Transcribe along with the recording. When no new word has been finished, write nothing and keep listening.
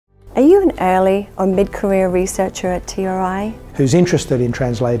Are you an early or mid-career researcher at TRI? Who's interested in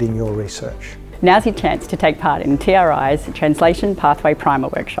translating your research? Now's your chance to take part in TRI's Translation Pathway Primer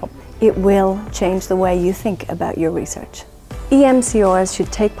Workshop. It will change the way you think about your research. EMCRs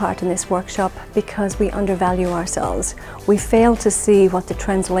should take part in this workshop because we undervalue ourselves. We fail to see what the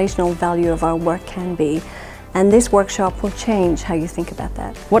translational value of our work can be, and this workshop will change how you think about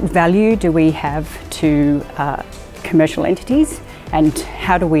that. What value do we have to commercial entities, and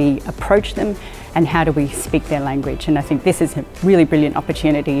how do we approach them, and how do we speak their language? And I think this is a really brilliant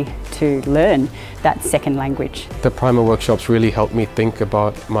opportunity to learn that second language. The primer workshops really helped me think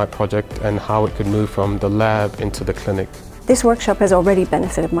about my project and how it could move from the lab into the clinic. This workshop has already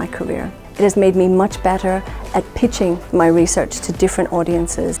benefited my career. It has made me much better at pitching my research to different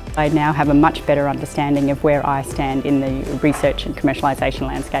audiences. I now have a much better understanding of where I stand in the research and commercialisation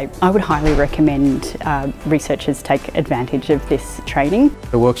landscape. I would highly recommend researchers take advantage of this training.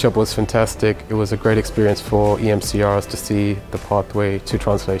 The workshop was fantastic. It was a great experience for EMCRs to see the pathway to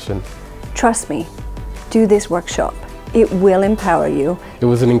translation. Trust me, do this workshop. It will empower you. It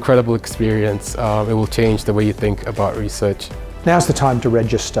was an incredible experience. It will change the way you think about research. Now's the time to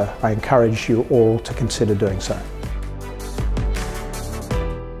register. I encourage you all to consider doing so.